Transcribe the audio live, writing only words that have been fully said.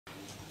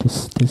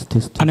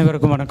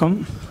அனைவருக்கும் வணக்கம்.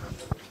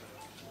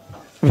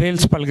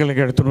 வேல்ஸ்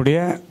பல்கலைக்கழகத்தினுடைய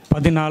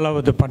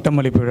 14வது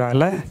பட்டமளிப்பு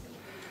விழாவில்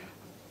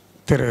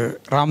திரு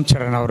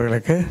ராம்சரண்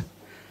அவர்களுக்கு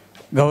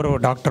கௌரவ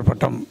டாக்டர்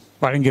பட்டம்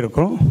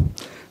வழங்கியிருக்கிறோம்.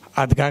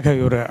 அதுக்காக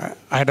இவர்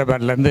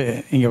ஹைதராபாத்லேருந்து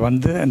இங்கே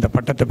வந்து அந்த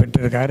பட்டத்தை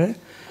பெற்றிருக்காரு.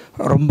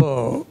 ரொம்ப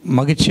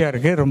மகிழ்ச்சியாக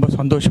இருக்குது, ரொம்ப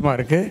சந்தோஷமாக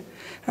இருக்குது.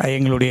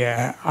 எங்களுடைய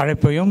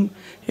அழைப்பையும்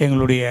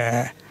எங்களுடைய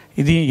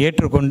இதையும்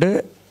ஏற்றுக்கொண்டு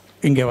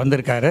இங்கே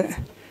வந்திருக்காரு.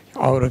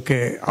 அவருக்கு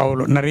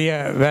அவ்வளோ நிறைய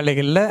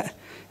வேலைகளில்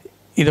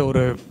இதை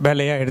ஒரு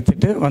வேலையாக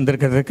எடுத்துகிட்டு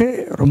வந்திருக்கிறதுக்கு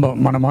ரொம்ப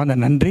மனமார்ந்த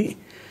நன்றி.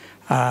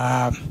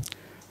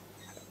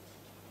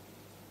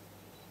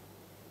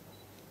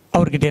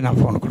 அவர்கிட்டே நான்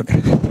ஃபோனை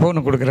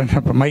கொடுக்குறேன்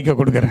இப்போ மைக்கை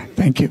கொடுக்குறேன்.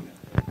 தேங்க்யூ.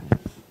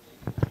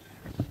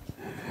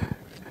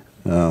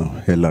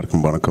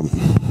 எல்லாருக்கும் வணக்கம்.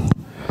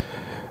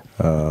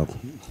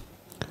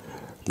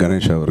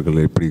 கணேஷ்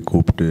அவர்களை இப்படி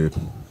கூப்பிட்டு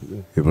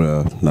இவ்வளோ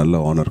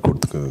நல்ல ஆனர்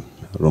கொடுத்துக்கு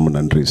ரொம்ப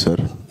நன்றி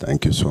சார்.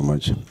 Thank you so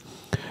much.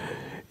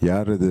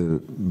 யார் இது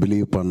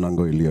பிலீவ்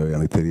பண்ணாங்கோ இல்லையோ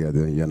எனக்கு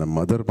தெரியாது. என்னை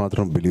மதர்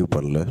மாத்திரம் பிலீவ்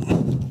பண்ணல.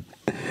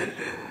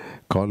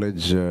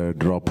 College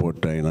drop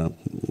out ஆகினா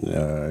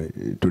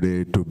today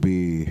to be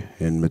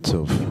in myths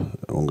of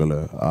உங்களை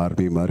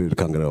ஆர்மி மாதிரி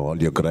இருக்காங்க.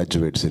 ஆல் யோர்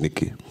கிராஜுவேட்ஸ்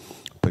இன்னைக்கு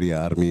பெரிய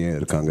ஆர்மியே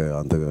இருக்காங்க.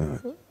 அந்த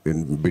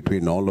in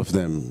between all of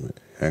them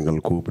எங்களை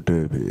கூப்பிட்டு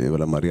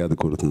இவ்வளோ மரியாதை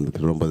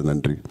கொடுத்ததுக்கு ரொம்ப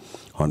நன்றி.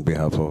 On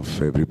behalf of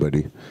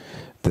everybody.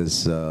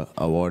 This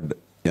award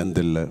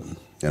எந்தில்லை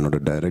என்னோட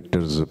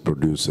directors,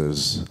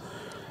 producers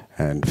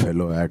and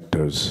fellow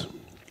actors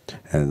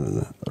and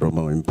ரொம்ப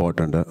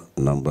இம்பார்ட்டண்ட்டாக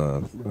நம்ம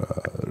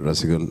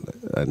ரசிகர்கள்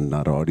அண்ட்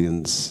our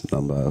ஆடியன்ஸ்,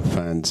 நம்ம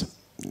fans.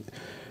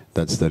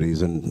 That's the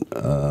reason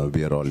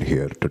we are all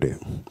here today.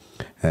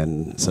 And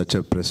such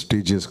a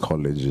prestigious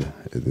college.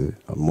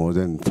 More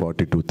than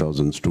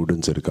 42,000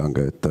 students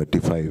irukanga,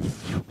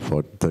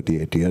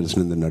 38 years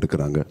ninde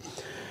nadukkranga.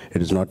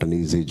 It is not an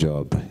easy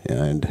job,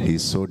 and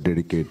he's so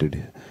dedicated,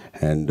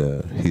 and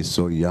he's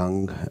so young.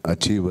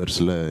 Achievers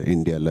la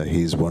India la,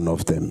 he's one of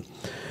them.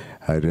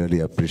 I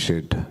really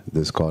appreciate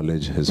this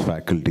college, his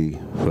faculty,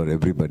 for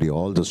everybody,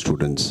 all the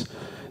students.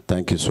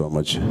 Thank you so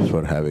much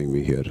for having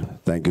me here.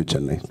 Thank you,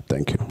 Chennai.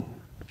 Thank you.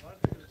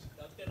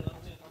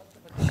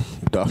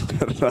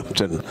 Dr.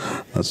 Ramchan.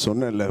 நான்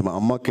சொன்னேன்ல,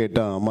 அம்மா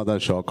கேட்டால் அம்மா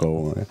தான் shock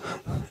ஆகும்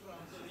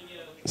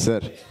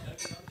sir.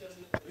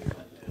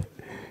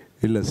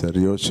 இல்லை sir,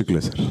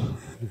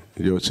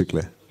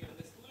 யோசிக்கல.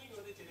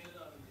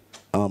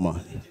 ஆமாம்,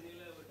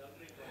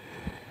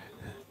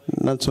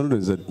 நான்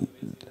சொல்கிறேன் சார்.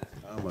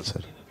 ஆமாம்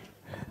சார்.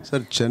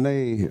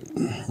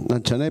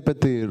 நான் சென்னை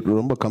பற்றி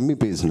ரொம்ப கம்மி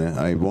பேசினேன்.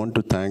 I want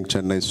to thank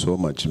Chennai so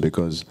much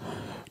because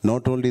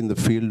not only in the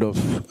field of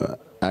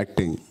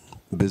acting,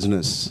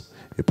 business.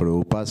 இப்போ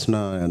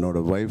உபாசனா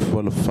என்னோடய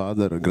ஒய்ஃபோட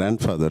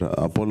கிராண்ட் ஃபாதர்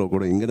அப்போலோ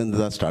கூட இங்கேருந்து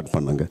தான் ஸ்டார்ட்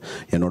பண்ணாங்க.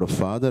 என்னோடய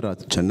ஃபாதர்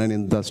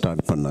சென்னையிலேருந்து தான்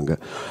ஸ்டார்ட் பண்ணாங்க.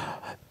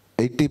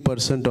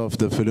 80% of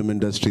the film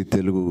industry,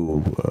 Telugu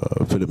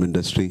film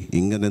industry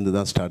இங்கேருந்து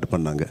தான் ஸ்டார்ட்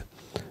பண்ணாங்க.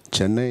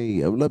 சென்னை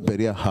எவ்வளோ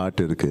பெரிய ஹார்ட்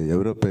இருக்குது,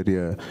 எவ்வளோ பெரிய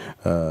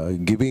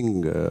கிவிங்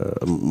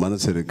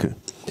மனசு இருக்குது.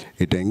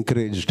 It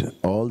encouraged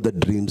all the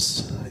dreams.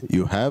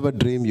 You have a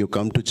dream, you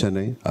come to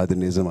Chennai, அது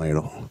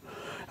நிஜமாயிடும்.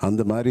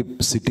 அந்த மாதிரி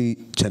city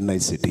Chennai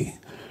city.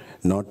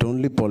 Not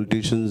only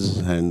politicians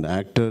and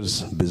actors,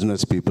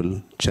 business people,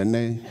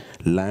 Chennai,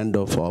 land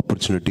of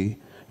opportunity,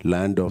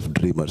 land of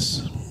dreamers.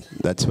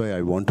 That's why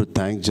I want to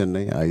thank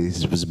Chennai. I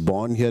was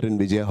born here in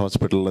Vijaya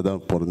Hospital.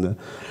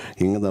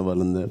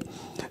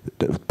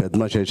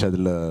 Padma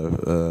Sheshadilla,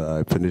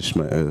 I finished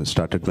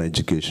started my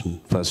education,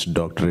 first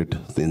doctorate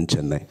in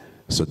Chennai.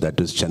 So that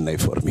is Chennai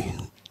for me.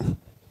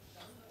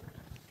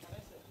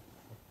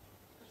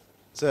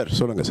 Sir,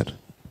 solunga sir.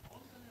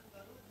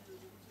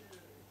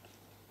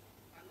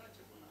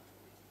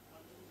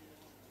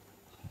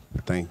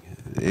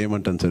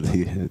 ஏமாட்டன் sir.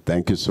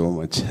 Thank you so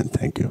much.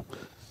 Thank you.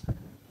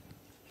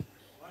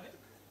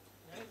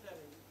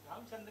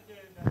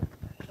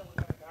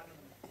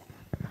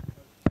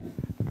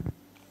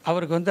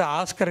 அவருக்கு வந்து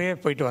ஆஸ்கரே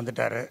போயிட்டு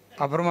வந்துட்டார்.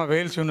 அப்புறமா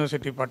Wales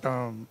university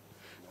பட்டம்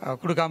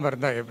கொடுக்காமல்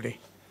இருந்தால் எப்படி?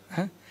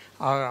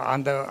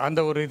 அந்த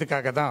ஒரு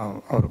இதுக்காக தான்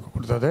அவருக்கு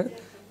கொடுத்தது.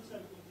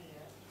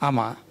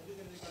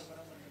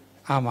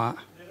 ஆமாம்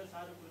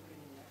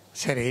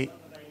சரி.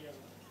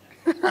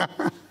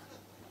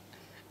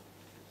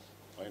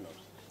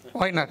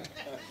 Why not?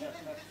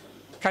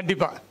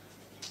 கண்டிப்பாக.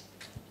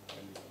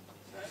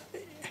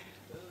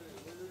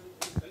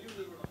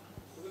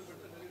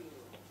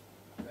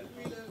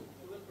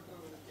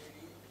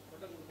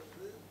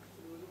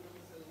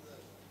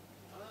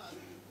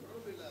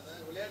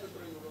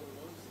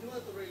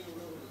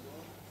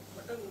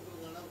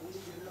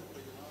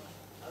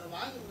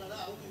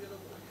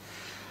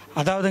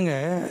 அதாவதுங்க,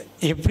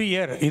 எவ்ரி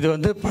இயர் இது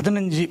வந்து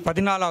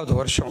 14வது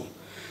வருஷம்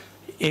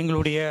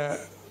எங்களுடைய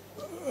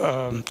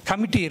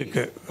கமிட்டி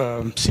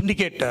இருக்குது.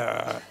 சிண்டிகேட்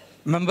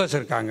மெம்பர்ஸ்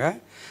இருக்காங்க.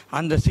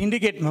 அந்த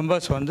சிண்டிகேட்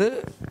மெம்பர்ஸ் வந்து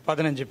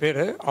 15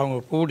 பேர். அவங்க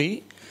கூடி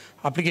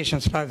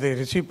அப்ளிகேஷன்ஸ்லாம் அதை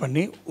ரிசீவ்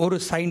பண்ணி ஒரு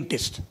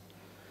சயின்டிஸ்ட்,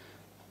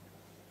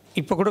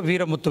 இப்போ கூட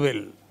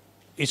வீரமுத்துவேல்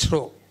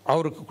இஸ்ரோ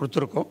அவருக்கு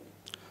கொடுத்துருக்கோம்.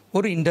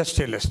 ஒரு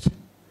இண்டஸ்ட்ரியலிஸ்ட்,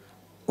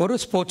 ஒரு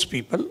ஸ்போர்ட்ஸ்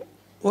பீப்புள்,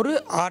 ஒரு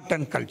ஆர்ட்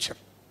அண்ட் கல்ச்சர்,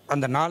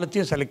 அந்த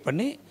 4த்தையும் செலக்ட்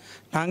பண்ணி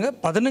நாங்கள்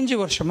 15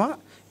 வருஷமாக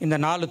இந்த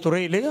 4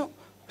 துறையிலையும்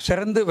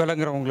சிறந்து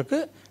விளங்குறவங்களுக்கு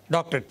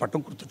டாக்டரேட்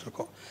பட்டம்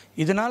கொடுத்துட்ருக்கோம்.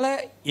 இதனால்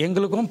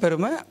எங்களுக்கும்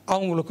பெருமை,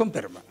 அவங்களுக்கும்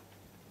பெருமை.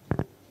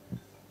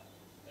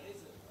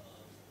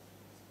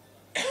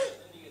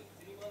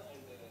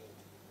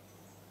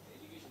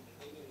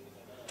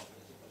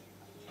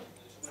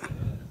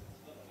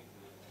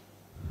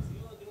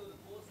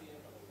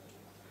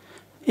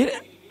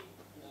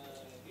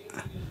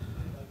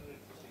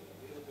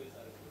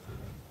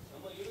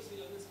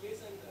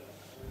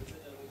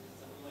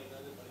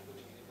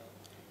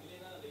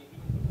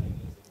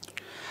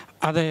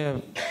 அதை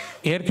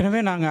ஏற்கனவே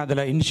நாங்கள்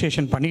அதில்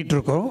இனிஷியேஷன்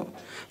பண்ணிகிட்ருக்கோம்.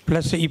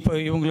 ப்ளஸ் இப்போ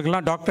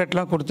இவங்களுக்கெல்லாம்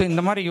டாக்டரேட்லாம் கொடுத்து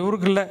இந்த மாதிரி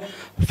இவர்களில்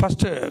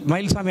ஃபஸ்ட்டு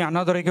மயில்சாமி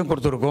அண்ணாதுரைக்கும்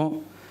கொடுத்துருக்கோம்.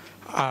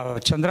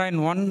 சந்திராயன்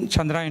 1,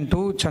 சந்திராயன்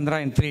 2,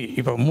 சந்திராயன் 3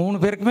 இப்போ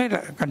 3 பேருக்குமே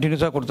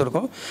கண்டினியூஸாக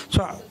கொடுத்துருக்கோம்.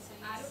 ஸோ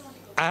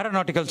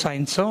ஏரோநாட்டிக்கல்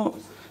சயின்ஸும்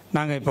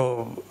நாங்கள்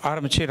இப்போது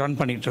ஆரம்பித்து ரன்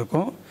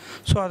பண்ணிகிட்ருக்கோம்.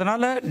 ஸோ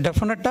அதனால்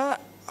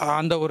டெஃபினட்டாக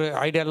அந்த ஒரு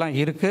ஐடியாலாம்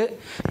இருக்குது.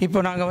 இப்போ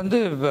நாங்கள் வந்து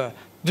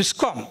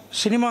விஸ்காம்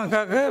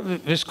சினிமாக்காக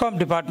விஸ்காம்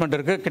டிபார்ட்மெண்ட்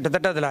இருக்குது.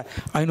 கிட்டத்தட்ட அதில்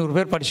 500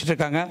 பேர் படிச்சுட்டு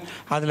இருக்காங்க.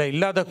 அதில்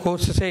இல்லாத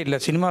கோர்ஸஸே இல்லை.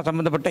 சினிமா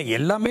சம்மந்தப்பட்ட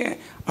எல்லாமே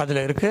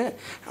அதில் இருக்குது.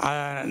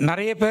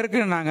 நிறைய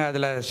பேருக்கு நாங்கள்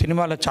அதில்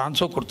சினிமாவில்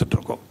சான்ஸும்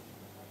கொடுத்துட்ருக்கோம்.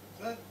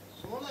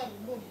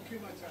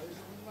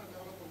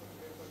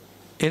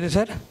 எது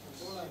சார்?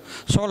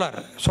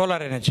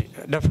 சோலார் எனர்ஜி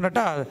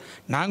டெஃபினட்டாக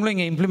நாங்களும்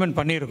இங்கே இம்ப்ளிமெண்ட்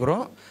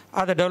பண்ணியிருக்கிறோம்.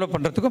 அதை டெவலப்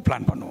பண்ணுறதுக்கும்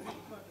பிளான் பண்ணுவோம்.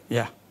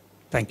 யா,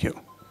 தேங்க்யூ.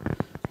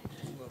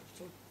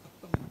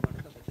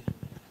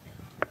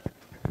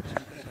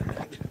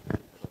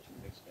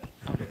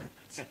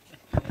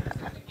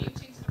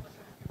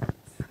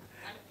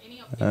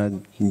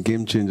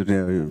 Gamechanger,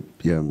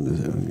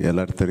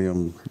 எல்லாரும்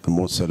தெரியும், the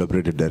most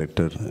celebrated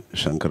director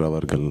Shankar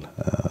அவர்கள்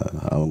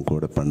அவங்க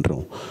கூட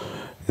பண்ணுறோம்.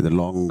 இது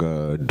long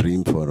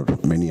dream for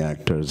many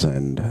actors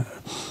and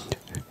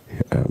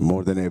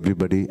more then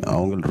everybody.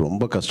 அவங்க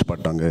ரொம்ப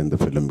கஷ்டப்பட்டாங்க இந்த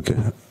ஃபிலிமுக்கு.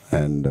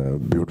 அண்ட்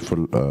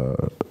பியூட்டிஃபுல்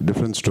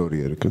டிஃப்ரெண்ட் ஸ்டோரி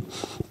இருக்குது.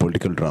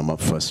 பொலிட்டிக்கல் ட்ராமா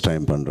ஃபர்ஸ்ட்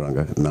டைம்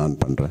பண்ணுறாங்க, நான்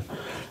பண்ணுறேன்.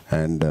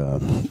 அண்ட்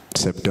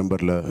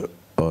செப்டம்பரில்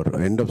ஒரு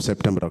எண்ட் ஆஃப்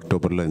செப்டம்பர்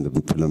அக்டோபரில் இந்த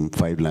ஃபிலிம்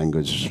 5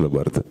 லாங்குவேஜஸில்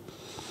வருது.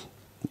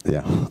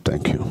 Yeah,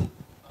 thank you.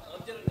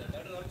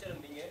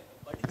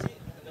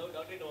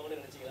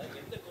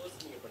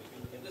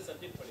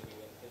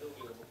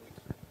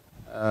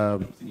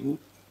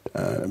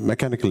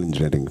 Mechanical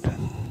engineering.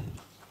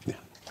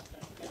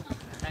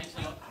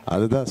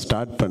 அதுதான்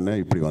ஸ்டார்ட் பண்ண,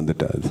 இப்படி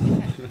வந்துட்டு அது.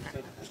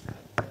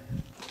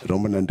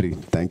 ரொம்ப நன்றி.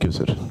 Thank you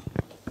sir.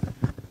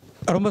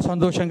 ரொம்ப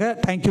சந்தோஷங்க.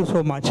 Thank you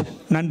so much.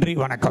 நன்றி,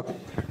 வணக்கம்.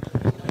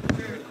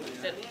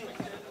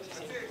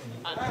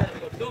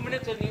 2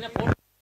 minutes